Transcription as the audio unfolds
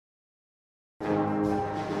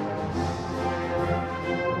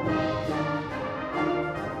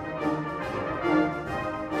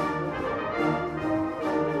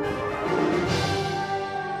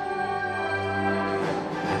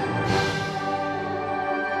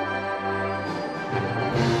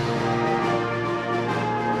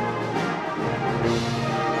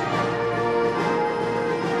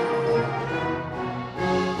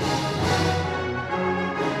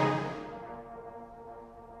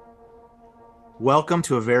Welcome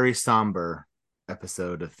to a very somber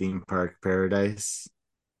episode of Theme Park Paradise.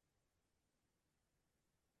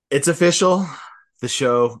 It's official. The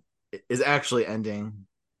show is actually ending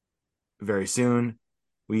very soon.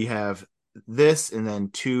 We have this and then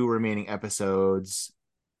two remaining episodes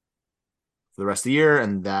for the rest of the year,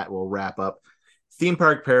 and that will wrap up Theme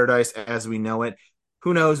Park Paradise as we know it.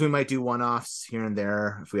 Who knows? We might do one offs here and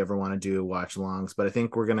there if we ever want to do watch alongs, but I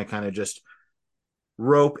think we're going to kind of just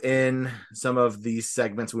rope in some of these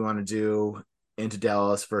segments we want to do into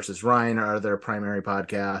Dallas versus Ryan, our other primary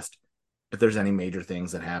podcast. If there's any major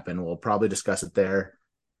things that happen, we'll probably discuss it there.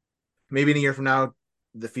 Maybe in a year from now,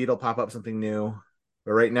 the feed will pop up something new.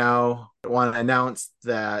 But right now, I want to announce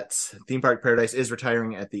that Theme Park Paradise is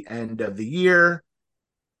retiring at the end of the year.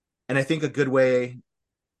 And I think a good way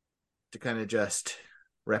to kind of just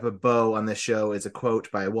wrap a bow on this show is a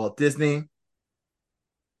quote by Walt Disney.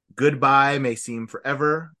 Goodbye may seem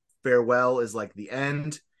forever. Farewell is like the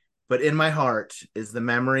end. But in my heart is the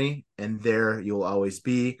memory, and there you'll always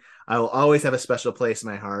be. I will always have a special place in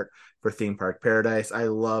my heart for Theme Park Paradise. I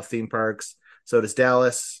love theme parks. So does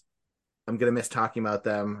Dallas. I'm going to miss talking about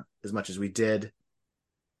them as much as we did.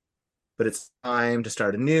 But it's time to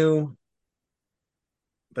start anew.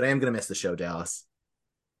 But I am going to miss the show, Dallas.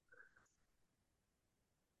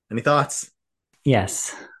 Any thoughts?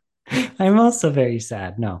 Yes. I'm also very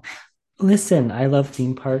sad. No. Listen, I love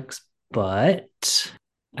theme parks, but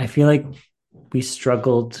I feel like we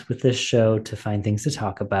struggled with this show to find things to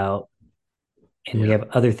talk about. And we Yeah.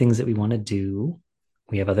 have other things that we want to do.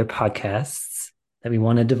 We have other podcasts that we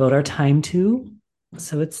want to devote our time to.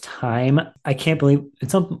 So it's time. I can't believe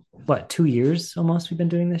it's what, 2 years almost we've been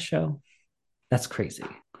doing this show. That's crazy.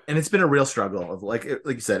 And it's been a real struggle of like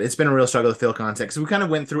you said, it's been a real struggle to fill content. So we kind of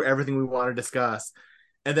went through everything we want to discuss,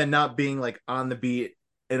 and then not being like on the beat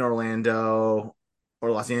in Orlando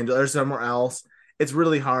or Los Angeles or somewhere else. It's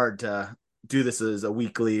really hard to do this as a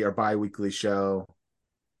weekly or bi-weekly show,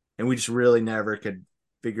 and we just really never could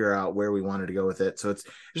figure out where we wanted to go with it. So it's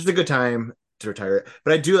just a good time to retire it.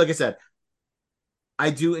 But I do, like I said,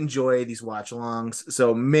 I do enjoy these watch alongs.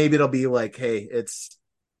 So maybe it'll be like, hey, it's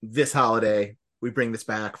this holiday. We bring this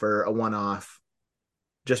back for a one off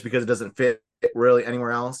just because it doesn't fit really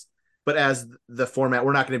anywhere else. But as the format,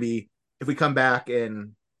 we're not going to be, if we come back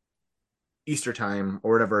in Easter time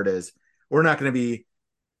or whatever it is, we're not going to be,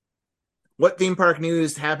 what theme park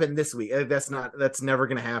news happened this week? That's never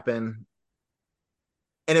going to happen.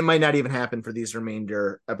 And it might not even happen for these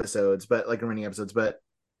remainder episodes, but like remaining episodes, but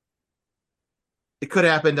it could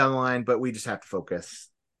happen down the line, but we just have to focus.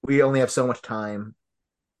 We only have so much time.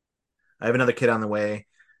 I have another kid on the way.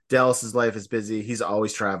 Dallas's life is busy. He's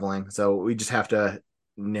always traveling. So we just have to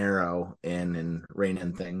narrow in and rein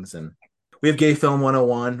in things. And we have Gay Film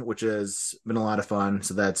 101, which has been a lot of fun.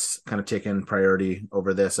 So that's kind of taken priority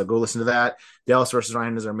over this. So go listen to that. Dallas versus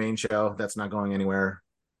Ryan is our main show. That's not going anywhere.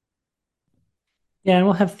 Yeah, and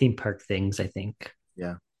we'll have theme park things, I think,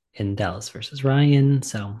 Yeah. in Dallas versus Ryan.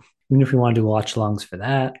 So even if we want to do watch alongs for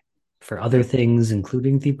that, for other Yeah. things,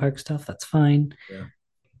 including theme park stuff, that's fine. Yeah.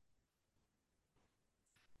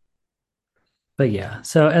 But yeah,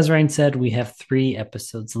 so as Ryan said, we have 3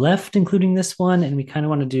 episodes left, including this one, and we kind of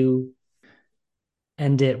want to do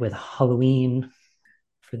end it with Halloween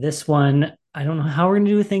for this one. I don't know how we're going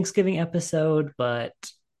to do a Thanksgiving episode, but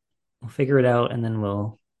we'll figure it out, and then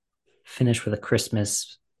we'll finish with a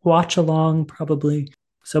Christmas watch along, probably.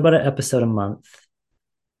 So about an episode a month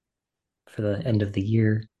for the end of the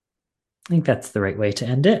year. I think that's the right way to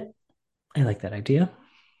end it. I like that idea.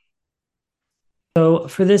 So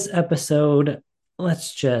for this episode,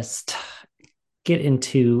 let's just get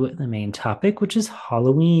into the main topic, which is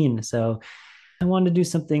Halloween. So I wanted to do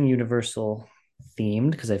something universal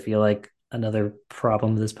themed because I feel like another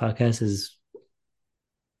problem with this podcast is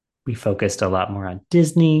we focused a lot more on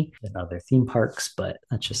Disney than other theme parks, but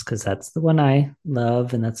that's just because that's the one I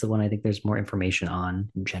love and that's the one I think there's more information on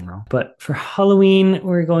in general. But for Halloween,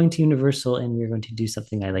 we're going to Universal and we're going to do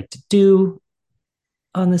something I like to do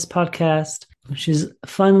on this podcast, which is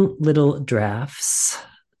fun little drafts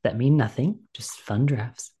that mean nothing, just fun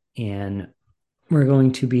drafts. And we're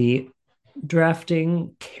going to be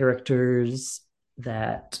drafting characters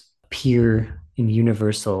that appear in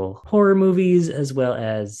Universal horror movies, as well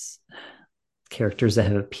as characters that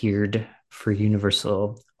have appeared for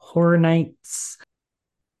Universal Horror Nights.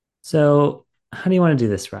 So, how do you want to do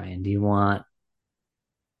this, Ryan? Do you want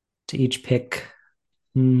to each pick?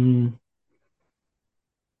 Why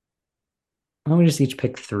don't we just each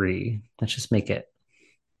pick 3? Let's just make it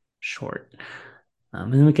short.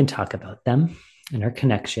 And then we can talk about them and our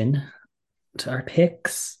connection to our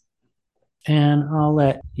picks. And I'll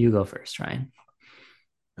let you go first, Ryan.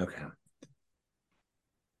 Okay.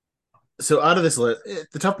 So out of this list,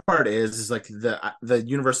 the tough part is like the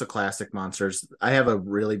Universal Classic monsters. I have a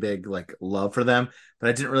really big like love for them, but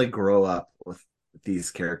I didn't really grow up with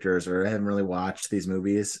these characters, or I haven't really watched these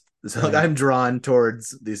movies. So like, Right. I'm drawn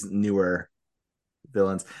towards these newer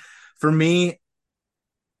villains. For me,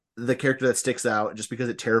 the character that sticks out just because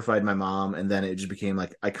it terrified my mom, and then it just became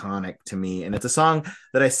like iconic to me. And it's a song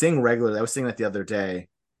that I sing regularly. I was singing that the other day.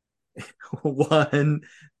 One,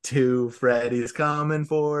 two, Freddy's coming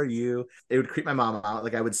for you. It would creep my mom out.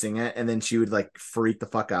 Like I would sing it, and then she would like freak the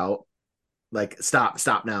fuck out. Like, stop,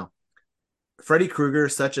 stop now. Freddy Krueger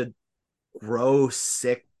is such a gross,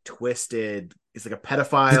 sick, twisted. He's like a He's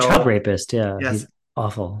a child pedophile. rapist. Yeah, Yes, he's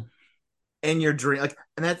awful. in your dream, like,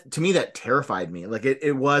 and that to me that terrified me. Like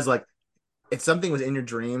it was like if something was in your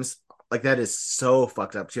dreams, like that is so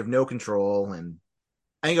fucked up. You have no control, and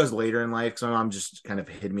I think it was later in life. So my mom just kind of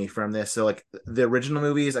hid me from this. So like the original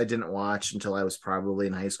movies, I didn't watch until I was probably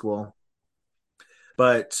in high school.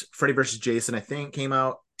 But Freddy versus Jason, I think, came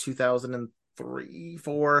out 2003,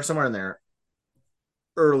 four, somewhere in there,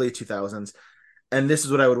 early 2000s. And this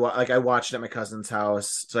is what I would watch. Like I watched it at my cousin's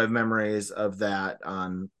house, so I have memories of that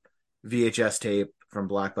on VHS tape from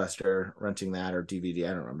Blockbuster, renting that, or DVD. I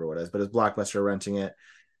don't remember what it is, but it's Blockbuster renting it.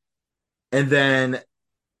 And then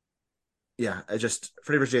yeah, I just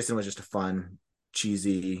Freddy vs. Jason was just a fun,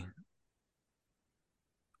 cheesy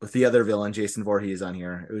with the other villain, Jason Voorhees, on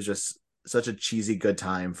here. It was just such a cheesy good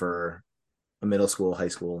time for a middle school, high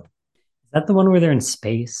school. Is that the one where they're in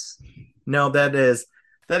space? No, that is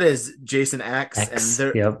Jason X, and X.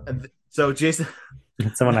 there. Yep. So Jason,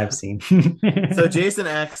 That's the one I've seen. so Jason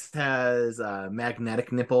X has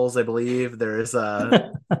magnetic nipples, I believe. There's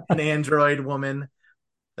an android woman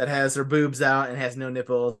that has her boobs out and has no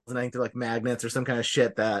nipples, and I think they're like magnets or some kind of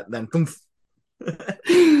shit that then poof.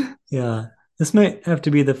 Yeah. This might have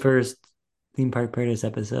to be the first theme park paradise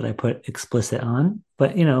episode I put explicit on,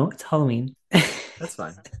 but it's Halloween. That's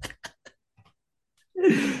fine.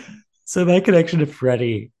 So my connection to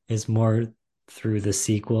Freddy is more through the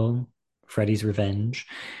sequel, Freddy's Revenge,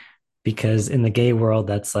 because in the gay world,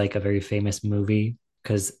 that's like a very famous movie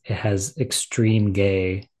because it has extreme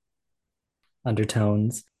gay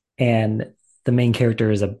undertones. And the main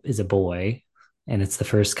character is a boy, and it's the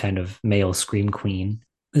first kind of male scream queen.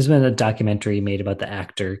 There's been a documentary made about the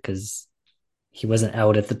actor because he wasn't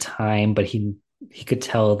out at the time, but he could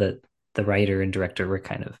tell that the writer and director were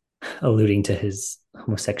kind of alluding to his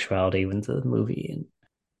homosexuality into the movie. And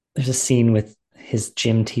there's a scene with his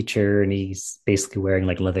gym teacher, and he's basically wearing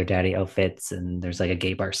like leather daddy outfits, and there's like a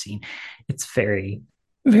gay bar scene. It's very,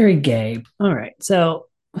 very gay. All right. So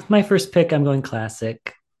with my first pick, I'm going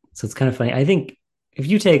classic. So it's kind of funny. I think if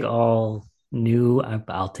you take all new,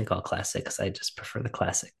 I'll take all classic because I just prefer the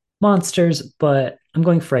classic monsters, but I'm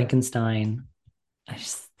going Frankenstein. I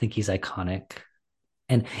just think he's iconic.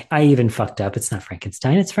 And I even fucked up. It's not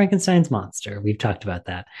Frankenstein, it's Frankenstein's monster. We've talked about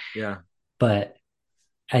that. Yeah. But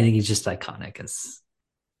I think he's just iconic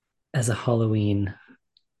as a Halloween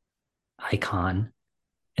icon.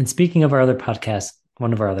 And speaking of our other podcast,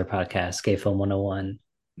 one of our other podcasts, Gay Film 101,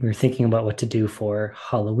 we were thinking about what to do for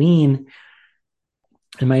Halloween.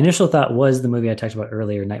 And my initial thought was the movie I talked about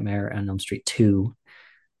earlier, Nightmare on Elm Street 2.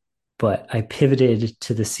 But I pivoted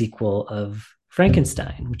to the sequel of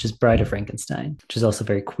Frankenstein, which is Bride of Frankenstein, which is also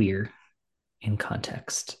very queer in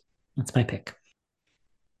context. That's my pick.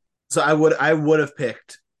 So I would have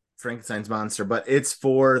picked Frankenstein's monster, but it's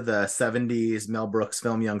for the 70s Mel Brooks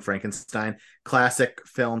film Young Frankenstein. Classic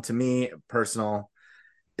film to me, personal.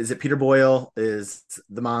 Is it Peter Boyle is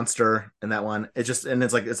the monster in that one? It's just, and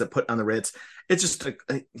it's like it's a put on the Ritz. It's just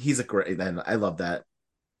he's a great, and I love that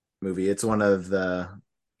movie. It's one of the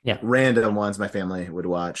Yeah. random ones my family would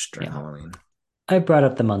watch during Yeah. Halloween. I brought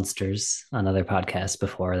up the monsters on other podcasts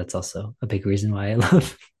before. That's also a big reason why I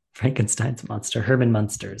love Frankenstein's monster. Herman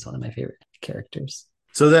Munster is one of my favorite characters.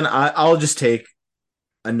 So then I'll just take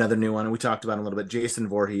another new one. We talked about it a little bit. Jason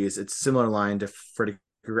Voorhees. It's similar line to Freddy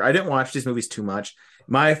Krueger. I didn't watch these movies too much.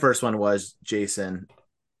 My first one was Jason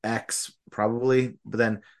X, probably, but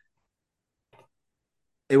then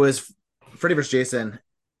it was Freddy vs. Jason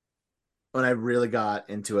when I really got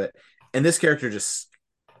into it. And this character just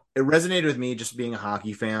it resonated with me just being a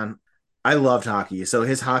hockey fan. I loved hockey. So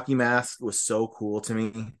his hockey mask was so cool to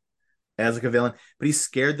me as like a villain, but he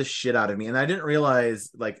scared the shit out of me. And I didn't realize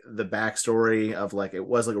like the backstory of like it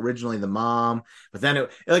was like originally the mom, but then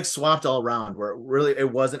it like swapped all around where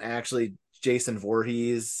it wasn't actually Jason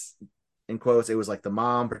Voorhees in quotes. It was like the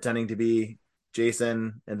mom pretending to be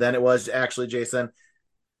Jason, and then it was actually Jason.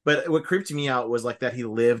 But what creeped me out was like that he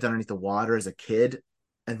lived underneath the water as a kid,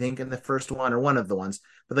 I think in the first one or one of the ones,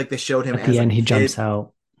 but like they showed him At the as a end, he kid, jumps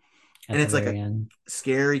out and at the it's like a very end.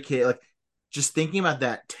 scary kid. Like just thinking about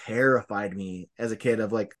that terrified me as a kid.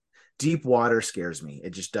 Of like deep water scares me. It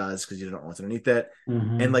just does because you don't know what's underneath it. And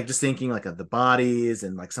Mm-hmm. like just thinking like of the bodies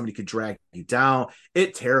and like somebody could drag you down,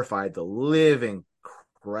 it terrified the living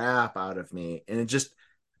crap out of me. And it just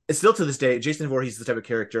it's still to this day, Jason Voorhees is the type of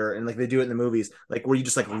character, and like they do it in the movies, like where you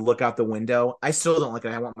just like look out the window. I still don't like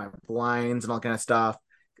it. I want my blinds and all kind of stuff.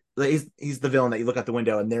 Like, he's the villain that you look out the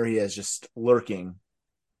window and there he is just lurking,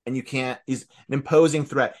 and you can't. He's an imposing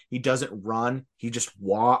threat. He doesn't run. He just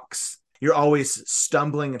walks. You're always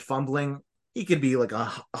stumbling and fumbling. He could be like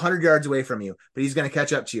 100 yards away from you, but he's gonna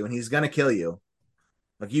catch up to you and he's gonna kill you.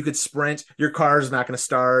 Like you could sprint, your car's not gonna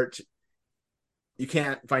start. You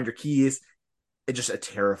can't find your keys. It's just a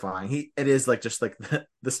terrifying. It is like just like the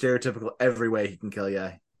stereotypical every way he can kill you.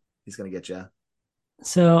 He's gonna get you.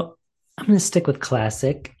 So I'm going to stick with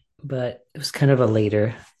classic, but it was kind of a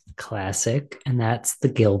later classic, and that's the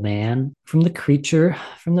Gill Man from the creature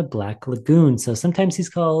from the Black Lagoon. So sometimes he's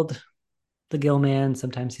called the Gill Man,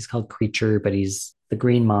 sometimes he's called Creature, but he's the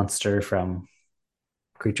green monster from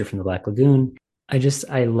Creature from the Black Lagoon. I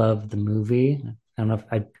love the movie. I don't know if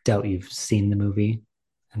I doubt you've seen the movie.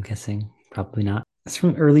 I'm guessing probably not. It's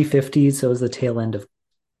from early 50s, so it was the tail end of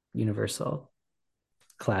Universal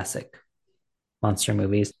classic monster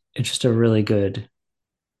movies. It's just a really good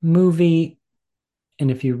movie. And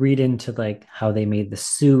if you read into like how they made the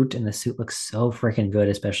suit, and the suit looks so freaking good,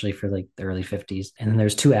 especially for like the early 50s. And then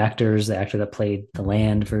there's two actors, the actor that played the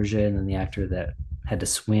land version and the actor that had to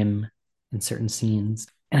swim in certain scenes.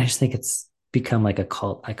 And I just think it's become like a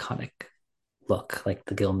cult iconic look, like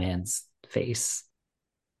the Gill Man's face.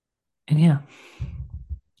 And yeah,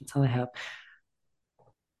 that's all I have.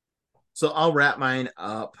 So I'll wrap mine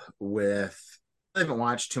up with I haven't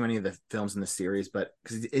watched too many of the films in the series, but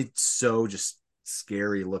because it's so just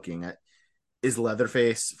scary looking at is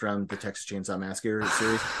Leatherface from the Texas Chainsaw Massacre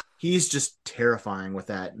series. He's just terrifying with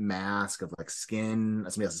that mask of like skin,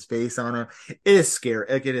 somebody else's face on him. It is scary.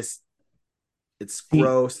 Like it's The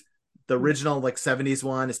gross. The original like 70s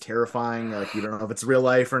one is terrifying. Like you don't know if it's real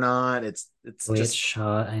life or not. It's way it's just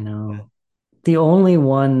shot, I know. The only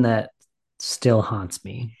one that still haunts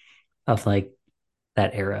me of like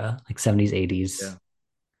that era, like 70s, yeah, 80s.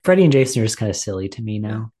 Freddy and Jason are just kind of silly to me yeah,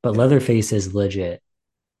 now, but yeah, Leatherface is legit.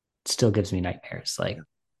 Still gives me nightmares. yeah. Like,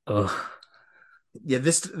 ugh. Yeah,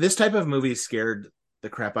 this type of movie scared the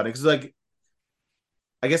crap out of because like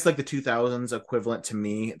I guess like the 2000s equivalent to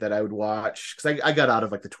me that I would watch because I got out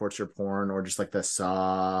of like the torture porn or just like the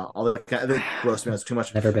Saw, all the kind of, the gross me out too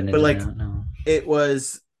much. Never been But into like that. No. it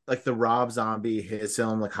was like the Rob Zombie his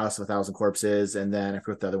film like House of a Thousand Corpses, and then I forget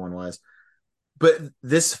what the other one was. But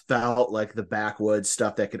this felt like the backwoods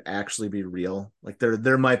stuff that could actually be real. Like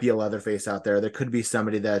there might be a Leatherface out there. There could be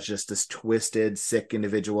somebody that's just this twisted, sick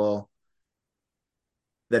individual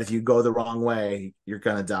that if you go the wrong way, you're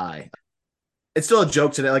gonna die. It's still a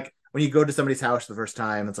joke today. Like when you go to somebody's house the first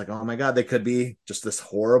time, it's like, oh my god, they could be just this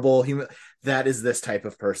horrible human. That is this type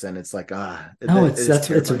of person. It's like No, it is it's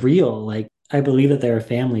terrifying. real. Like, I believe that there are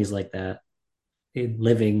families like that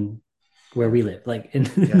living where Yeah, we live, like in yeah.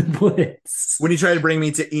 the woods. When you try to bring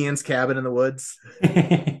me to Ian's cabin in the woods,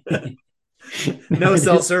 No, no it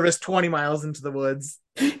cell is. service, 20 miles into the woods.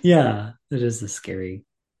 Yeah, it is a scary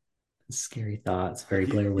thought. It's very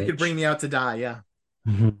Like Blair you could bring Witch. me out to die. Yeah.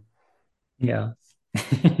 Mhm. Yeah.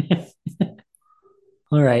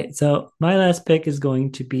 All right. So my last pick is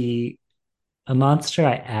going to be a monster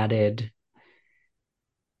I added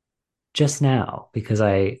just now because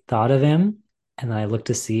I thought of him and I looked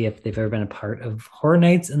to see if they've ever been a part of Horror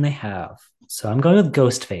Nights, and they have. So I'm going with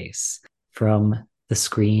Ghostface from the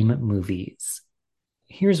Scream movies.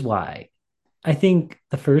 Here's why. I think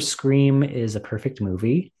the first Scream is a perfect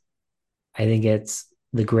movie. I think it's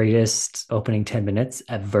the greatest opening 10 minutes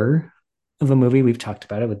ever of a movie. We've talked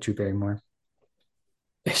about it with Drew Barrymore.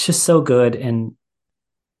 It's just so good. And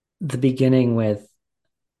the beginning with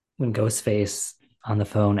when Ghostface on the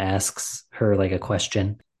phone asks her like a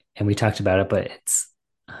question, and we talked about it, but it's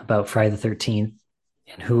about Friday the 13th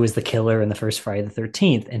and who was the killer in the first Friday the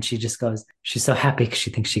 13th. And she just goes, she's so happy because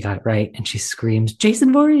she thinks she got it right. And she screams,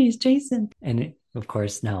 Jason Voorhees, Jason. And of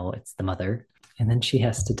course, no, it's the mother. And then she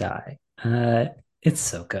has to die. It's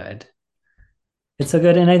so good. It's so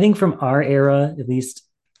good. And I think from our era, at least,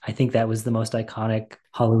 I think that was the most iconic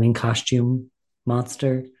Halloween costume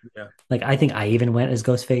monster. Yeah. Like, I think I even went as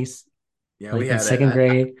Ghostface, Yeah. We like in had it. second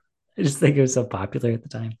grade. I just think it was so popular at the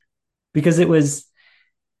time because it was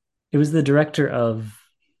the director of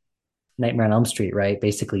Nightmare on Elm Street, right?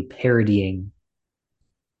 Basically parodying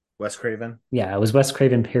Wes Craven. Yeah, it was Wes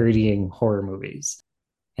Craven parodying horror movies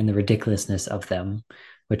and the ridiculousness of them,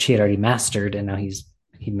 which he had already mastered, and now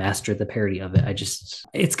he mastered the parody of it.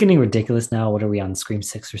 It's getting ridiculous now. What are we on, Scream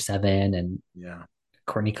 6 or 7? And Yeah.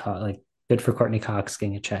 Courtney Cox, like good for Courtney Cox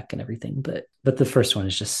getting a check and everything, but the first one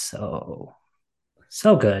is just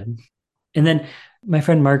so good. And then my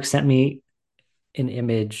friend Mark sent me an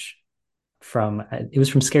image from it was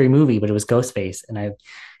from Scary Movie, but it was Ghostface, and I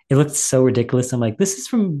it looked so ridiculous. I'm like, this is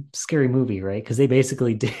from Scary Movie, right? Because they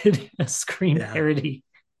basically did a Scream Yeah, parody.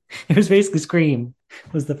 It was basically Scream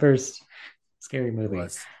was the first Scary it Movie.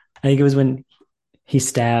 was. I think it was when he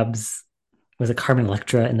stabs was a Carmen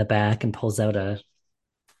Electra in the back and pulls out a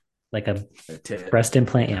A tit. breast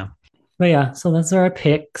implant. Yeah. Yeah, but yeah, so those are our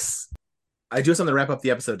picks. I do have something to wrap up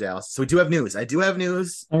the episode, Dallas. So we do have news. I do have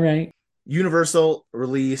news. All right. Universal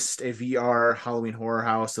released a VR Halloween Horror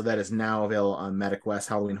House, so that is now available on MetaQuest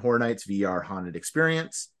Halloween Horror Nights VR Haunted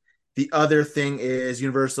Experience. The other thing is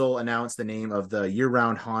Universal announced the name of the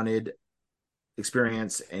year-round haunted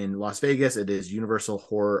experience in Las Vegas. It is Universal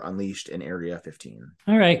Horror Unleashed in Area 15.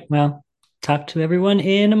 All right. Well, talk to everyone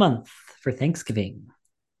in a month for Thanksgiving.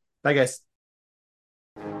 Bye, guys.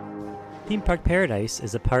 Theme Park Paradise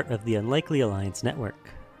is a part of the Unlikely Alliance network.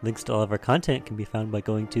 Links to all of our content can be found by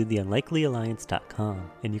going to theunlikelyalliance.com.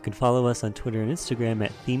 And you can follow us on Twitter and Instagram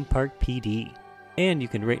at ThemeParkPD. And you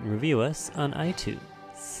can rate and review us on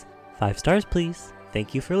iTunes. 5 stars, please.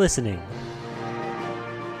 Thank you for listening.